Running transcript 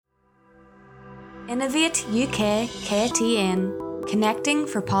Innovate UK KTN, connecting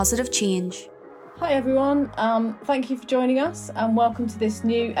for positive change. Hi everyone, thank you for joining us and welcome to this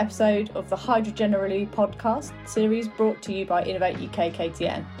new episode of the HydroGenerally podcast series brought to you by Innovate UK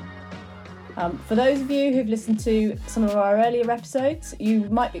KTN. For those of you who've listened to some of our earlier episodes, you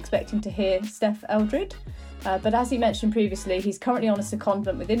might be expecting to hear Steph Eldred, but as he mentioned previously, he's currently on a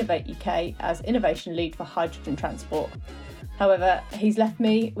secondment with Innovate UK as Innovation Lead for Hydrogen Transport. However, he's left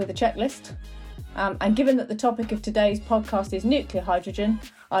me with a checklist. And given that the topic of today's podcast is nuclear hydrogen,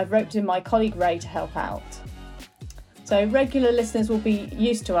 I've roped in my colleague Ray to help out. So regular listeners will be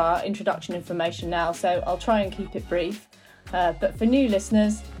used to our introduction information now, so I'll try and keep it brief. But for new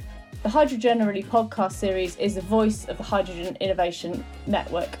listeners, the HydroGenerally podcast series is the voice of the Hydrogen Innovation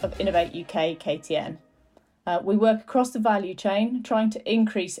Network of Innovate UK KTN. We work across the value chain, trying to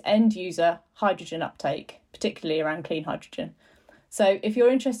increase end user hydrogen uptake, particularly around clean hydrogen. So if you're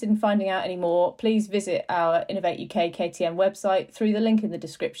interested in finding out any more, please visit our Innovate UK KTN website through the link in the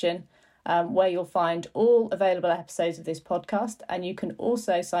description, where you'll find all available episodes of this podcast, and you can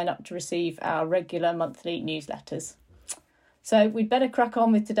also sign up to receive our regular monthly newsletters. So we'd better crack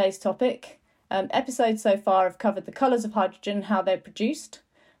on with today's topic. Episodes so far have covered the colours of hydrogen and how they're produced.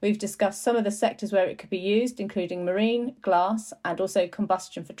 We've discussed some of the sectors where it could be used, including marine, glass, and also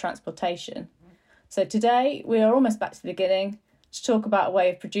combustion for transportation. So today we are almost back to the beginning, to talk about a way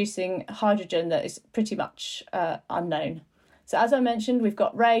of producing hydrogen that is pretty much unknown. So as I mentioned, we've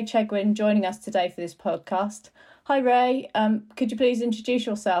got Ray Chegwin joining us today for this podcast. Hi Ray, could you please introduce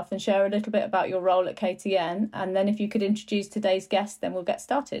yourself and share a little bit about your role at KTN? And then if you could introduce today's guest, then we'll get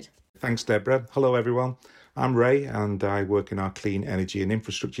started. Thanks, Deborah. Hello, everyone. I'm Ray and I work in our Clean Energy and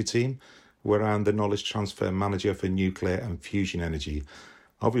Infrastructure team, where I'm the Knowledge Transfer Manager for Nuclear and Fusion Energy.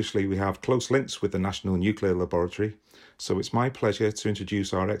 Obviously, we have close links with the National Nuclear Laboratory, so it's my pleasure to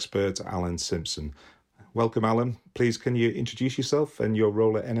introduce our expert, Alan Simpson. Welcome, Alan. Please, can you introduce yourself and your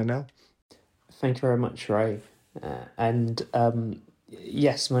role at NNL? Thank you very much, Ray.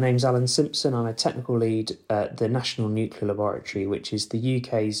 Yes, my name's Alan Simpson. I'm a technical lead at the National Nuclear Laboratory, which is the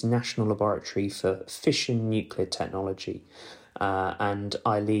UK's national laboratory for fission nuclear technology. And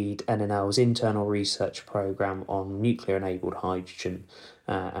I lead NNL's internal research programme on nuclear-enabled hydrogen,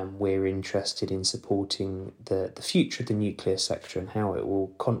 and we're interested in supporting the future of the nuclear sector and how it will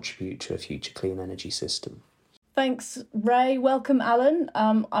contribute to a future clean energy system. Thanks, Ray. Welcome, Alan.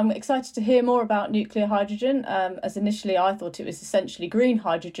 I'm excited to hear more about nuclear hydrogen, as initially I thought it was essentially green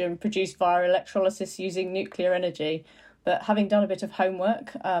hydrogen produced via electrolysis using nuclear energy. But having done a bit of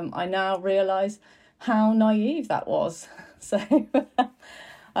homework, I now realise how naive that was. So,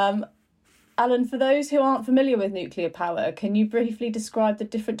 Alan, for those who aren't familiar with nuclear power, can you briefly describe the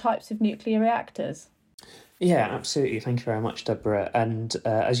different types of nuclear reactors? Yeah, absolutely. Thank you very much, Deborah. And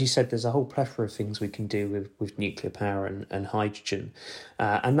as you said, there's a whole plethora of things we can do with nuclear power and hydrogen.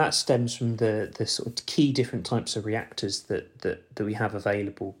 And that stems from the sort of key different types of reactors that we have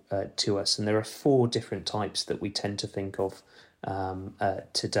available to us. And there are 4 different types that we tend to think of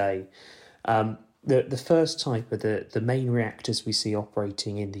today. The first type are the main reactors we see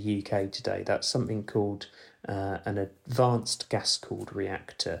operating in the UK today. That's something called an advanced gas-cooled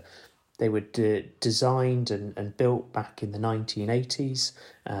reactor. They were designed and built back in the 1980s,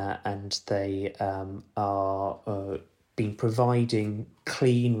 and they are been providing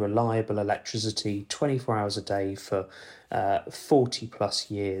clean, reliable electricity 24 hours a day for 40 plus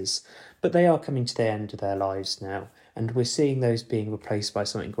years. But they are coming to the end of their lives now, and we're seeing those being replaced by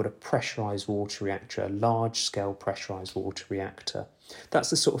something called a pressurised water reactor, a large-scale pressurised water reactor.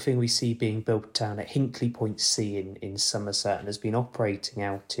 That's the sort of thing we see being built down at Hinkley Point C in Somerset, and has been operating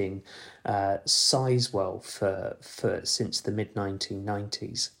out in Sizewell for since the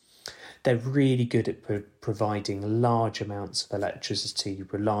mid-1990s. They're really good at providing large amounts of electricity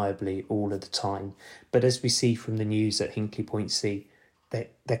reliably all of the time. But as we see from the news at Hinkley Point C, they're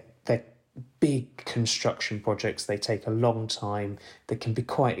big construction projects. They take a long time. They can be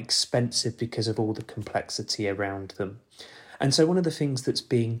quite expensive because of all the complexity around them. And so one of the things that's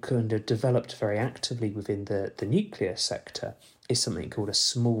being kind of developed very actively within the nuclear sector is something called a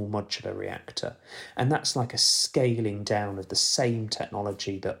small modular reactor. And that's like a scaling down of the same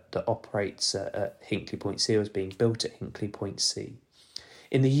technology that operates at Hinkley Point C, or is being built at Hinkley Point C.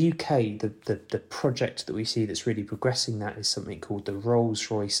 In the UK, the project that we see that's really progressing that is something called the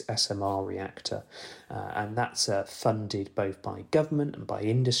Rolls-Royce SMR reactor. And that's funded both by government and by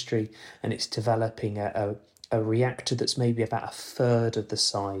industry, and it's developing a reactor that's maybe about a third of the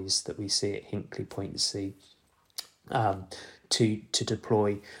size that we see at Hinkley Point C. to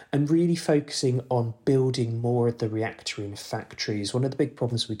deploy, and really focusing on building more of the reactor in factories. One of the big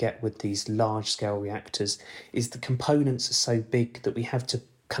problems we get with these large-scale reactors is the components are so big that we have to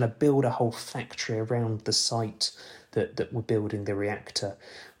kind of build a whole factory around the site that we're building the reactor,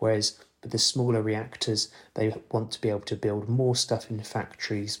 whereas with the smaller reactors, they want to be able to build more stuff in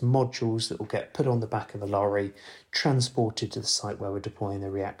factories, modules that will get put on the back of a lorry, transported to the site where we're deploying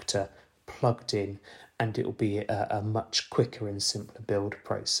the reactor, plugged in, and it will be a much quicker and simpler build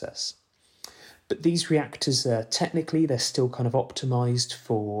process. But these reactors, technically, they're still kind of optimised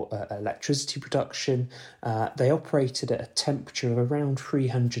for electricity production. They operated at a temperature of around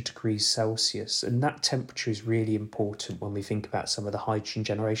 300 degrees Celsius, and that temperature is really important when we think about some of the hydrogen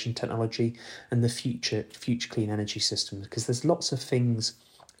generation technology and the future clean energy systems, because there's lots of things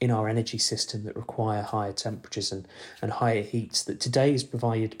in our energy system that require higher temperatures and higher heats that today is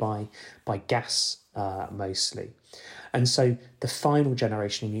provided by gas mostly. And so the final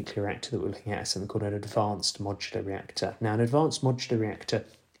generation of nuclear reactor that we're looking at is something called an advanced modular reactor. Now, an advanced modular reactor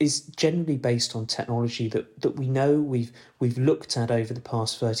is generally based on technology that we know we've looked at over the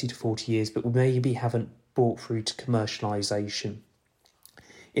past 30 to 40 years, but we maybe haven't brought through to commercialisation.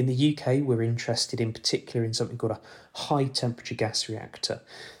 In the UK, we're interested in particular in something called a high temperature gas reactor.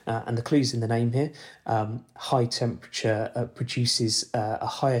 And the clue's in the name here. High temperature produces a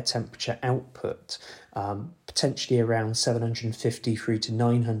higher temperature output, potentially around 750 through to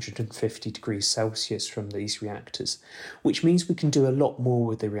 950 degrees Celsius from these reactors, which means we can do a lot more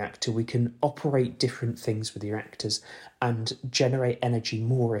with the reactor. We can operate different things with the reactors and generate energy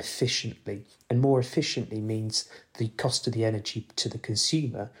more efficiently. And more efficiently means the cost of the energy to the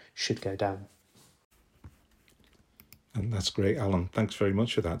consumer should go down. And that's great, Alan. Thanks very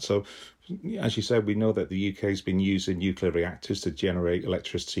much for that. So, as you said, we know that the UK has been using nuclear reactors to generate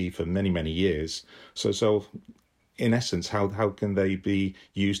electricity for many, many years. So in essence, how can they be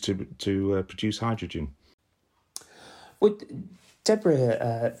used to produce hydrogen? Well,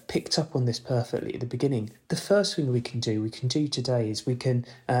 Deborah picked up on this perfectly at the beginning. The first thing we can do today is we can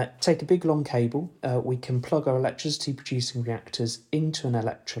take a big long cable, we can plug our electricity producing reactors into an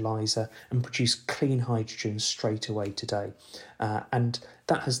electrolyser and produce clean hydrogen straight away today. And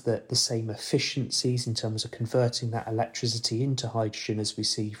that has the same efficiencies in terms of converting that electricity into hydrogen as we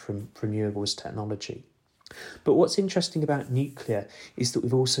see from renewables technology. But what's interesting about nuclear is that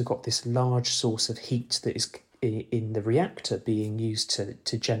we've also got this large source of heat that is in the reactor being used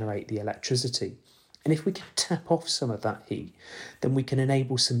to generate the electricity. And if we can tap off some of that heat, then we can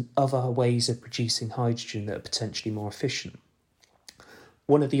enable some other ways of producing hydrogen that are potentially more efficient.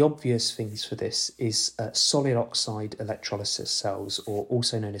 One of the obvious things for this is solid oxide electrolysis cells, or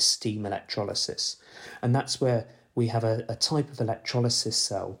also known as steam electrolysis. And that's where we have a type of electrolysis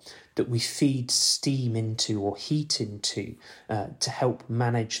cell that we feed steam into or heat into to help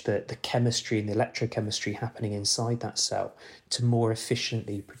manage the chemistry and the electrochemistry happening inside that cell to more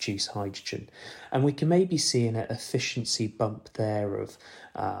efficiently produce hydrogen. And we can maybe see an efficiency bump there of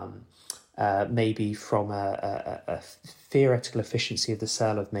maybe from a theoretical efficiency of the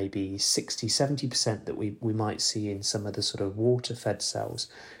cell of maybe 60-70% that we might see in some of the sort of water-fed cells,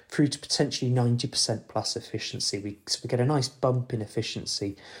 through to potentially 90% plus efficiency. So we get a nice bump in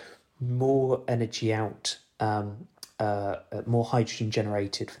efficiency, more energy out, more hydrogen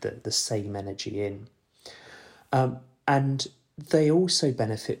generated for the same energy in. And they also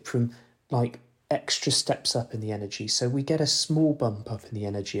benefit from extra steps up in the energy. So we get a small bump up in the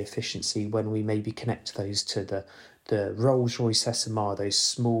energy efficiency when we maybe connect those to the Rolls-Royce SMR, those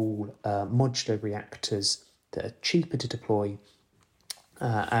small modular reactors that are cheaper to deploy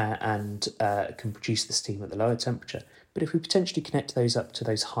and can produce the steam at the lower temperature. But if we potentially connect those up to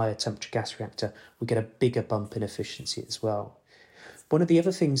those higher temperature gas reactor, we get a bigger bump in efficiency as well. One of the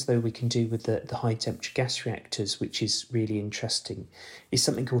other things, though, we can do with the high temperature gas reactors, which is really interesting, is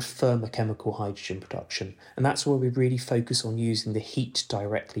something called thermochemical hydrogen production. And that's where we really focus on using the heat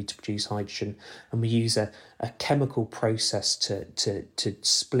directly to produce hydrogen. And we use a chemical process to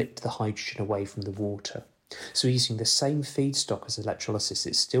split the hydrogen away from the water. So we're using the same feedstock as electrolysis.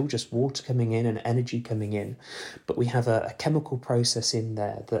 It's still just water coming in and energy coming in, but we have a chemical process in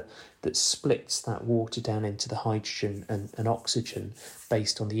there that splits that water down into the hydrogen and oxygen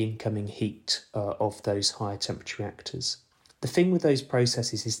based on the incoming heat of those higher temperature reactors. The thing with those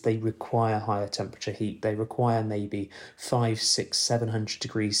processes is they require higher temperature heat. They require maybe 500, 600, 700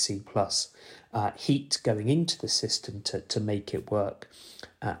 degrees C plus heat going into the system to make it work.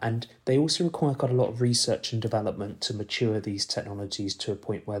 And they also require quite a lot of research and development to mature these technologies to a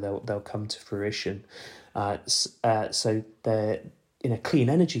point where they'll come to fruition. So in a clean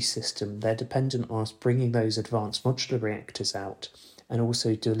energy system, they're dependent on us bringing those advanced modular reactors out and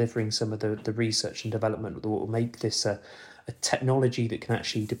also delivering some of the research and development that will make this a technology that can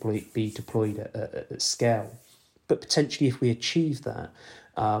actually be deployed at scale. But potentially, if we achieve that,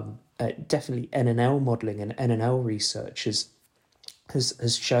 definitely NNL modelling and NNL research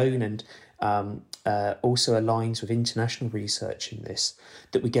has shown and also aligns with international research in this,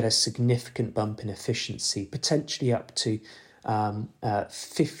 that we get a significant bump in efficiency, potentially up to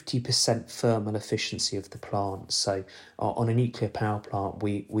 50% thermal efficiency of the plant. So on a nuclear power plant,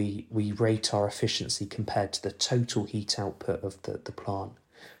 we rate our efficiency compared to the total heat output of the plant.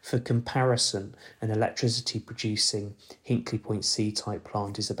 For comparison, an electricity producing Hinkley Point C type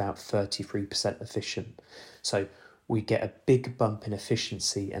plant is about 33% efficient. So we get a big bump in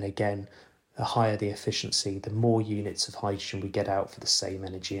efficiency, and again, the higher the efficiency, the more units of hydrogen we get out for the same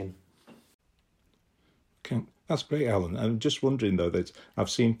energy in. Okay, that's great, Alan. I'm just wondering, though, that I've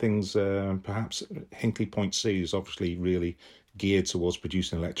seen things, perhaps Hinkley Point C is obviously really geared towards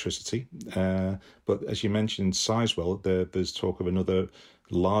producing electricity. But as you mentioned, Sizewell, there's talk of another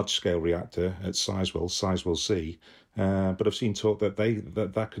large-scale reactor at Sizewell C. But I've seen talk that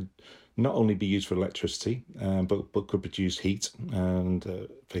that could not only be used for electricity, but could produce heat and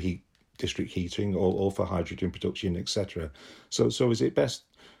for heat district heating or for hydrogen production, etc. So is it best?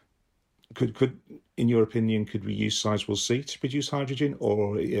 Could in your opinion, could we use Sizewell C to produce hydrogen,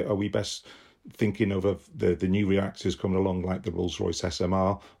 or are we best thinking of the new reactors coming along like the Rolls-Royce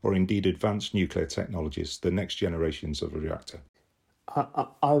SMR, or indeed advanced nuclear technologies, the next generations of a reactor?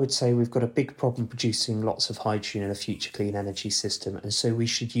 I would say we've got a big problem producing lots of hydrogen in a future clean energy system, and so we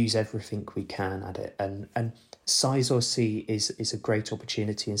should use everything we can at it. And Sizewell C is a great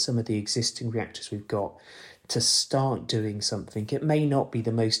opportunity in some of the existing reactors we've got to start doing something. It may not be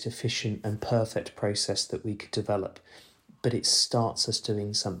the most efficient and perfect process that we could develop, but it starts us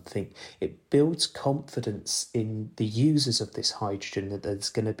doing something. It builds confidence in the users of this hydrogen that there's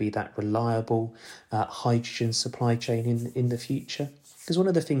going to be that reliable hydrogen supply chain in the future. Because one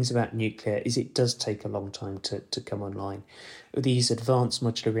of the things about nuclear is it does take a long time to come online. These advanced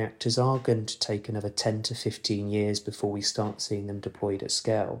modular reactors are going to take another 10 to 15 years before we start seeing them deployed at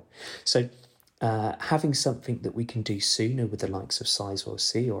scale. So having something that we can do sooner with the likes of Sizewell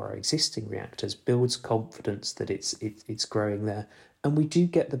C or our existing reactors builds confidence that it's growing there. And we do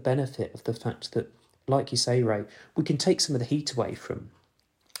get the benefit of the fact that, like you say, Ray, we can take some of the heat away from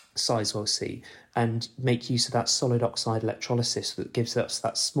Sizewell C and make use of that solid oxide electrolysis that gives us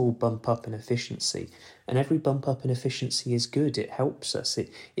that small bump up in efficiency. And every bump up in efficiency is good. It helps us.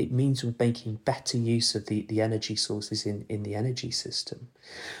 It means we're making better use of the energy sources in the energy system.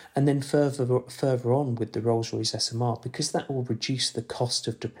 And then further on with the Rolls-Royce SMR, because that will reduce the cost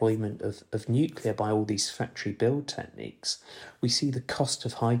of deployment of nuclear by all these factory build techniques, we see the cost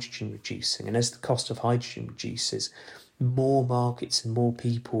of hydrogen reducing. And as the cost of hydrogen reduces, more markets and more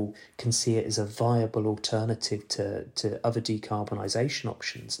people can see it as a viable alternative to other decarbonisation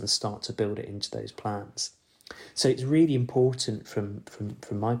options and start to build it into those plans. So it's really important from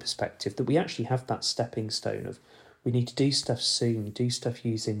my perspective that we actually have that stepping stone of we need to do stuff soon, do stuff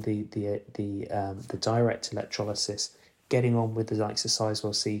using the direct electrolysis, getting on with the likes of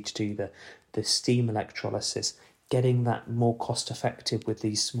Sizewell C to do the steam electrolysis, getting that more cost effective with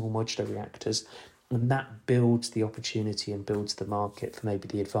these small modular reactors. And that builds the opportunity and builds the market for maybe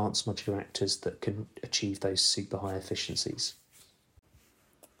the advanced modular reactors that can achieve those super high efficiencies.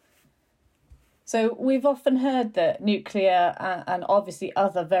 So we've often heard that nuclear and obviously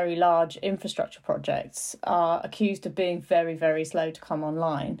other very large infrastructure projects are accused of being very, very slow to come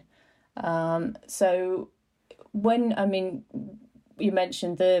online. So you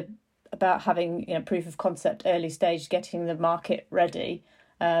mentioned about having proof of concept early stage, getting the market ready.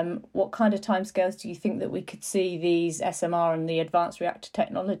 What kind of timescales do you think that we could see these SMR and the advanced reactor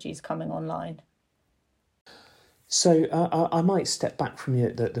technologies coming online? So I might step back from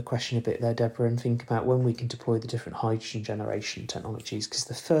the question a bit there, Deborah, and think about when we can deploy the different hydrogen generation technologies, because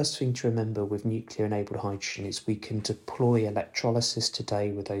the first thing to remember with nuclear-enabled hydrogen is we can deploy electrolysis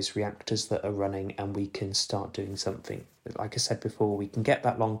today with those reactors that are running, and we can start doing something. Like I said before, we can get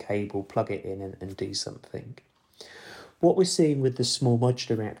that long cable, plug it in and do something. What we're seeing with the small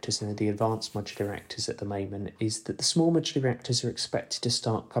modular reactors and the advanced modular reactors at the moment is that the small modular reactors are expected to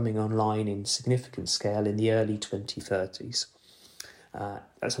start coming online in significant scale in the early 2030s.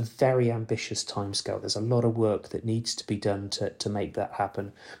 That's a very ambitious timescale. There's a lot of work that needs to be done to make that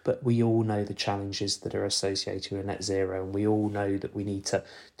happen, but we all know the challenges that are associated with net zero, and we all know that we need to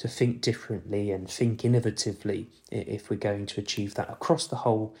think differently and think innovatively if we're going to achieve that across the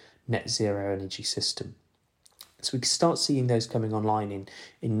whole net zero energy system. So we can start seeing those coming online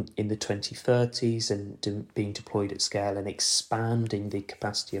in the 2030s and being deployed at scale and expanding the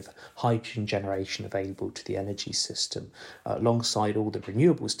capacity of hydrogen generation available to the energy system, alongside all the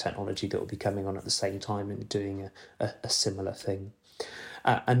renewables technology that will be coming on at the same time and doing a similar thing.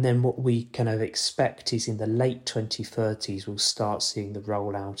 And then what we kind of expect is in the late 2030s, we'll start seeing the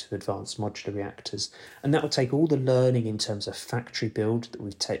rollout of advanced modular reactors. And that will take all the learning in terms of factory build that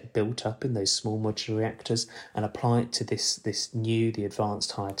we've built up in those small modular reactors and apply it to the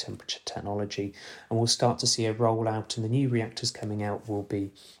advanced higher temperature technology. And we'll start to see a rollout, and the new reactors coming out will be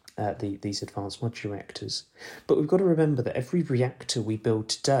these advanced modular reactors. But we've got to remember that every reactor we build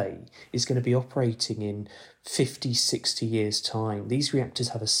today is going to be operating in 50, 60 years' time. These reactors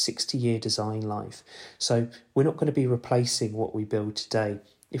have a 60-year design life. So we're not going to be replacing what we build today.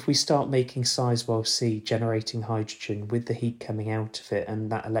 If we start making Sizewell C generating hydrogen with the heat coming out of it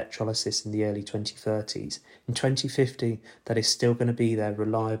and that electrolysis in the early 2030s, in 2050, that is still going to be there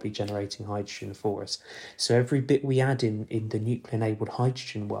reliably generating hydrogen for us. So every bit we add in the nuclear-enabled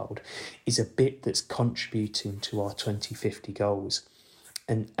hydrogen world is a bit that's contributing to our 2050 goals.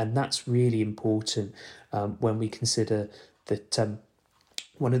 And that's really important when we consider that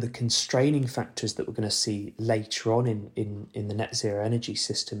one of the constraining factors that we're going to see later on in the net zero energy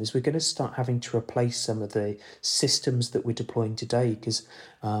system is we're going to start having to replace some of the systems that we're deploying today, because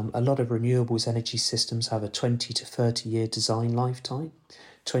a lot of renewables energy systems have a 20 to 30 year design lifetime.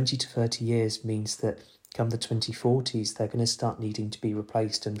 20 to 30 years means that come the 2040s, they're going to start needing to be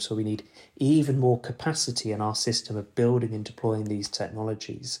replaced. And so we need even more capacity in our system of building and deploying these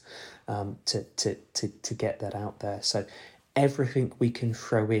technologies to get that out there. So everything we can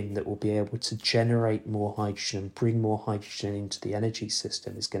throw in that will be able to generate more hydrogen and bring more hydrogen into the energy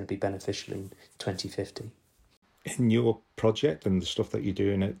system is going to be beneficial in 2050. In your project and the stuff that you're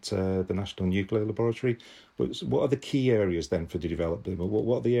doing at the National Nuclear Laboratory, what are the key areas then for the development?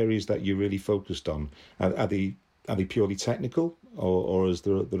 What are the areas that you're really focused on? Are they purely technical, or is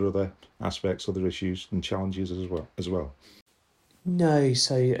there other aspects, other issues and challenges as well? No,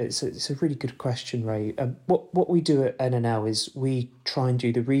 so it's a really good question, Ray. What we do at NNL is we try and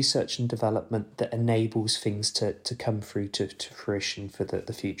do the research and development that enables things to come through to fruition for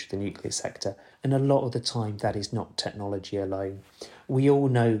the future of the nuclear sector. And a lot of the time that is not technology alone. We all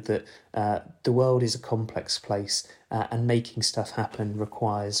know that the world is a complex place and making stuff happen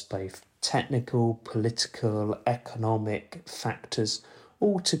requires both technical, political, economic factors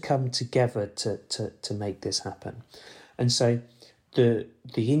all to come together to make this happen. And so the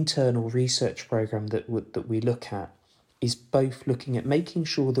internal research program that we look at is both looking at making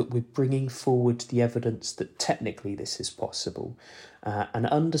sure that we're bringing forward the evidence that technically this is possible, and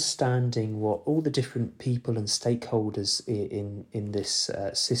understanding what all the different people and stakeholders in this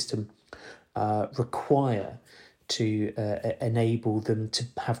system require to enable them to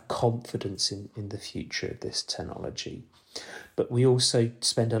have confidence in the future of this technology. But we also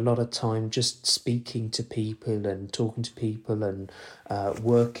spend a lot of time just speaking to people and talking to people and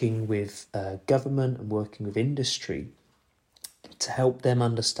working with government and working with industry to help them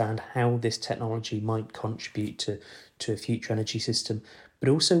understand how this technology might contribute to a future energy system, but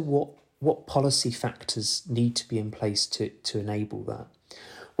also what policy factors need to be in place to enable that.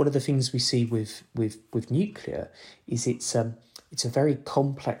 One of the things we see with nuclear is it's a very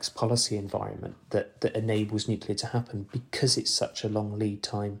complex policy environment that enables nuclear to happen because it's such a long lead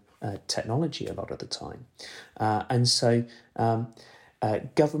time technology a lot of the time. And so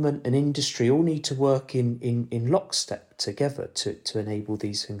government and industry all need to work in lockstep together to enable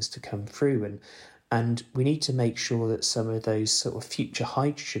these things to come through. And we need to make sure that some of those sort of future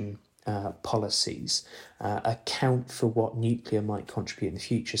hydrogen policies account for what nuclear might contribute in the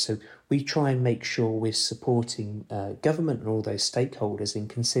future. So we try and make sure we're supporting government and all those stakeholders in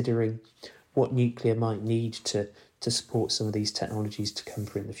considering what nuclear might need to support some of these technologies to come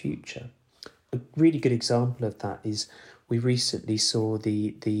through in the future. A really good example of that is we recently saw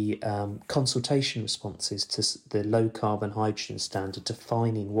the consultation responses to the low carbon hydrogen standard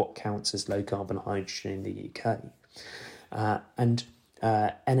defining what counts as low carbon hydrogen in the UK. And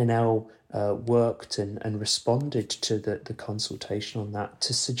NNL worked and responded to the consultation on that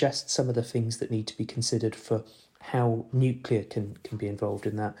to suggest some of the things that need to be considered for how nuclear can be involved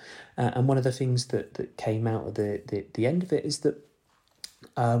in that. And one of the things that came out of the end of it is that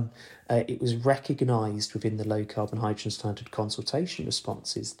it was recognised within the low carbon hydrogen standard consultation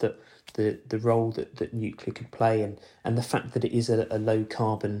responses that the role that nuclear could play and the fact that it is a low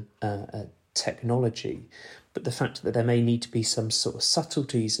carbon technology, but the fact that there may need to be some sort of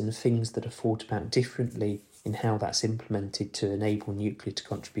subtleties and things that are thought about differently in how that's implemented to enable nuclear to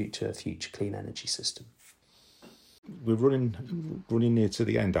contribute to a future clean energy system. we're running near to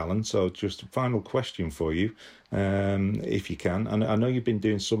the end, Alan. So just a final question for you, if you can. And I know you've been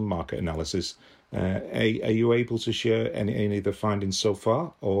doing some market analysis. Are you able to share any of the findings so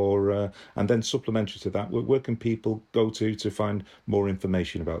far, or and then supplementary to that, where can people go to find more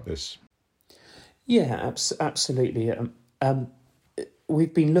information about this? Yeah, absolutely.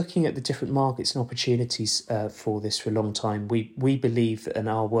 We've been looking at the different markets and opportunities for this for a long time. We believe, and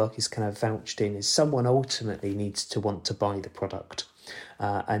our work is kind of vouched in, is someone ultimately needs to want to buy the product.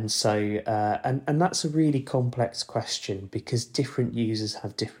 And that's a really complex question because different users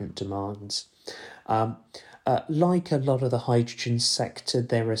have different demands. Like a lot of the hydrogen sector,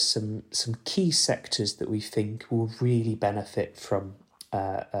 there are some key sectors that we think will really benefit from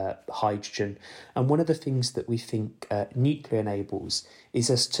hydrogen, and one of the things that we think nuclear enables is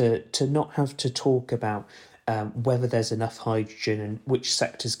us to not have to talk about whether there's enough hydrogen and which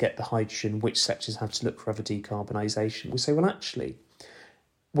sectors get the hydrogen, which sectors have to look for other decarbonisation. We say, well, actually,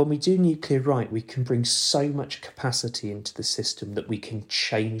 when we do nuclear right, we can bring so much capacity into the system that we can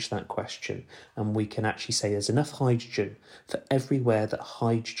change that question, and we can actually say there's enough hydrogen for everywhere that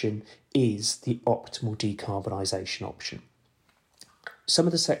hydrogen is the optimal decarbonisation option. Some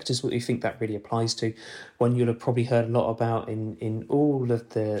of the sectors that we think that really applies to, one you'll have probably heard a lot about in all of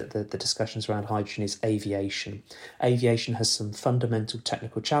the discussions around hydrogen, is aviation. Aviation has some fundamental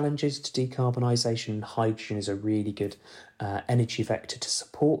technical challenges to decarbonisation, and hydrogen is a really good energy vector to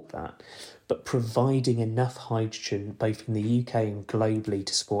support that. But providing enough hydrogen, both in the UK and globally,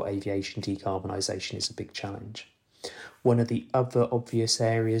 to support aviation decarbonisation is a big challenge. One of the other obvious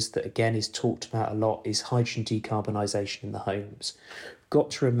areas that, again, is talked about a lot is hydrogen decarbonisation in the homes. Got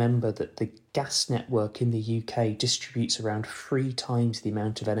to remember that the gas network in the UK distributes around 3 times the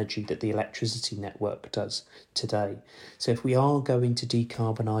amount of energy that the electricity network does today. So if we are going to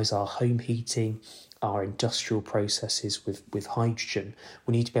decarbonise our home heating, our industrial processes with hydrogen,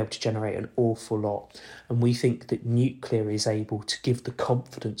 we need to be able to generate an awful lot. And we think that nuclear is able to give the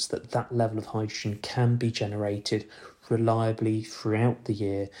confidence that that level of hydrogen can be generated reliably throughout the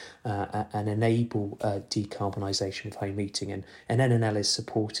year and enable decarbonisation of home heating. And NNL is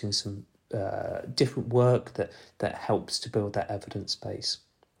supporting some different work that helps to build that evidence base.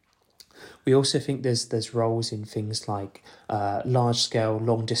 We also think there's roles in things like large-scale,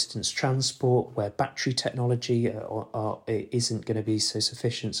 long-distance transport, where battery technology isn't going to be so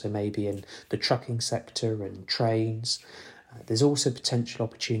sufficient, so maybe in the trucking sector and trains. There's also potential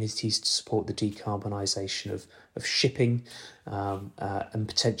opportunities to support the decarbonisation of shipping and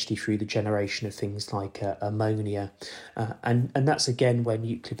potentially through the generation of things like ammonia. And that's, again, where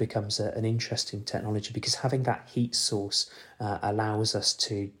nuclear becomes an interesting technology, because having that heat source allows us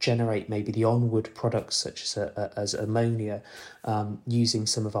to generate maybe the onward products such as ammonia using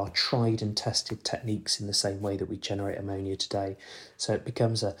some of our tried and tested techniques in the same way that we generate ammonia today. So it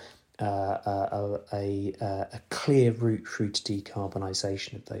becomes a clear route through to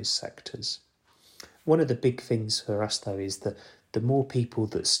decarbonisation of those sectors. One of the big things for us, though, is that the more people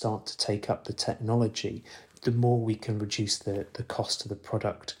that start to take up the technology, the more we can reduce the cost of the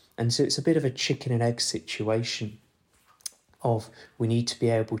product. And so it's a bit of a chicken and egg situation of we need to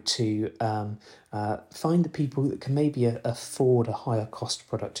be able to find the people that can maybe afford a higher cost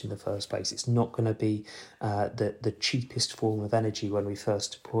product in the first place. It's not going to be the cheapest form of energy when we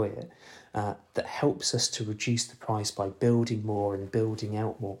first deploy it. That helps us to reduce the price by building more and building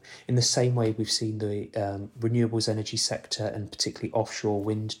out more. In the same way we've seen the renewables energy sector and particularly offshore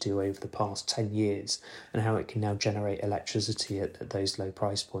wind do over the past 10 years, and how it can now generate electricity at those low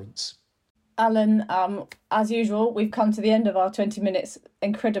price points. Alan, as usual, we've come to the end of our 20 minutes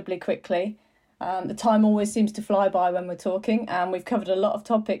incredibly quickly. The time always seems to fly by when we're talking, and we've covered a lot of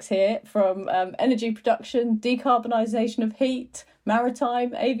topics here, from energy production, decarbonisation of heat,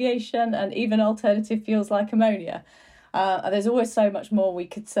 maritime, aviation, and even alternative fuels like ammonia. There's always so much more we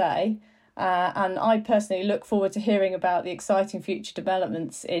could say, and I personally look forward to hearing about the exciting future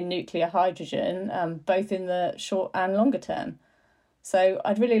developments in nuclear hydrogen, both in the short and longer term. So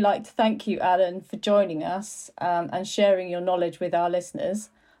I'd really like to thank you, Alan, for joining us and sharing your knowledge with our listeners.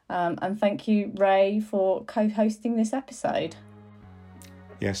 And thank you, Ray, for co-hosting this episode.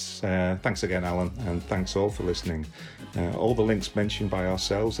 Yes, thanks again, Alan, and thanks all for listening. All the links mentioned by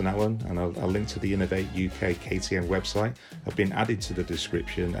ourselves and Alan, and a link to the Innovate UK KTN website, have been added to the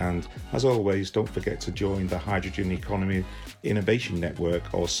description. And as always, don't forget to join the Hydrogen Economy Innovation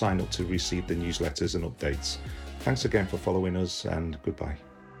Network or sign up to receive the newsletters and updates. Thanks again for following us, and goodbye.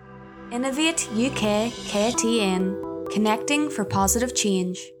 Innovate UK KTN, connecting for positive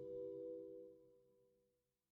change.